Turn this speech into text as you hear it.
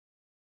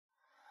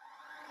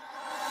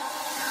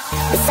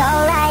It's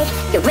alright,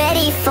 you're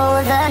ready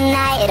for the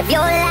night of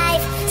your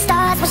life.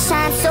 Stars will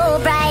shine so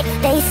bright.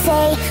 They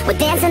say we're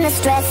dancing the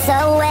stress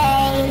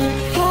away.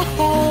 Hey,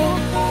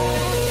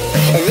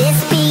 hey. This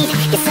beat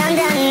gets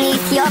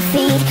underneath your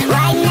feet.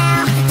 Right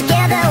now,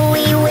 together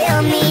we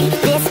will meet.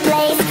 This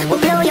place will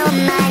blow your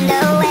mind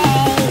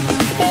away.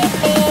 Hey,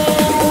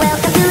 hey.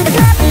 Welcome to the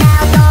club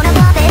now, gonna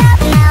pump it up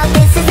now.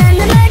 This is an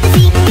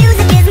emergency,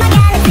 music is my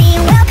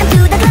galaxy. Welcome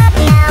to the club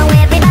now,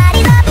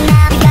 everybody's up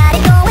now. We got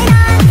it going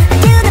on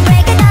till the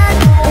break of dawn.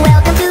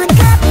 Welcome to the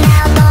club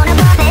now, gonna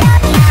pump it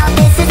up now.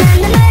 This is an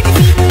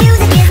emergency,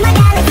 music is my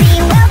galaxy.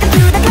 Welcome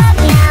to the club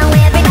now,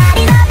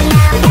 everybody's up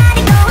now. We got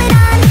it going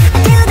on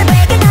till the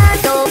break of dawn.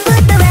 So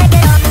put the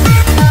record on.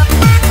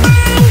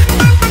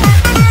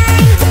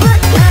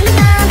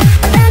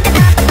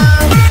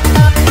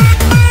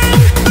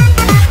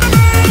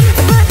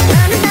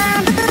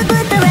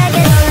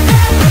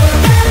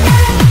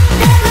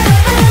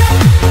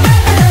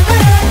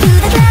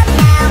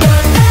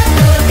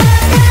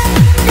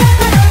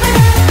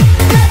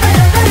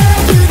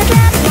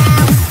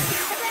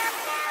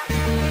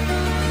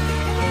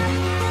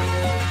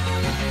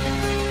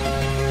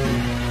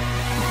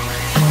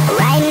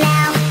 Right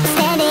now,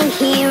 standing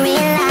here in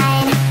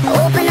line.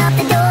 Open up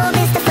the door,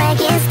 Mr.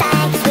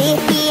 Frankenstein, 'cause we're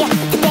here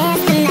to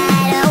dance the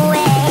night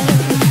away.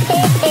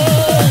 Hey,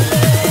 hey.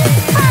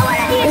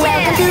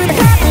 Welcome to the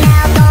club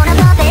now, gonna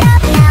pump it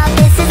up now.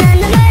 This is an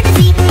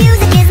emergency,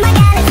 music is my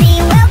galaxy.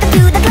 Welcome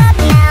to the club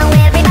now,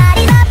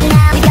 everybody's up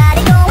now. We got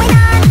it going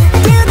on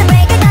till the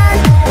break of dawn.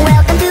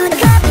 Welcome to the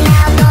club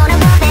now, gonna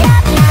pump it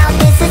up now.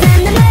 This is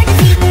an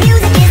emergency,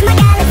 music is my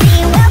galaxy.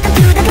 Welcome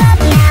to the club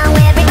now,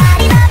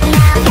 everybody's up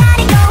now. We got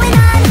it going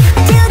on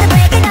till the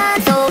break of dawn.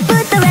 So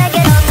put the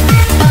record on.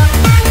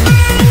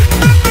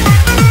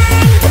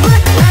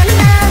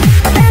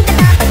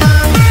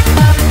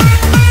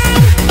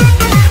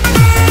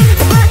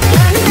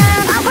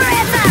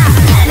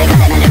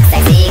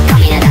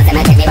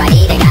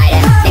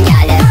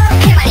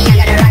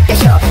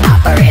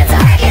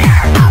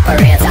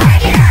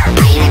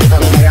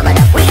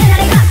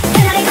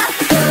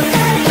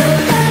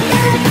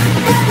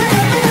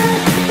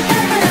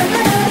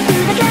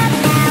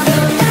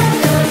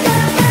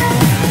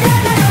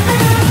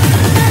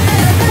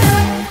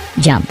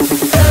 Jump.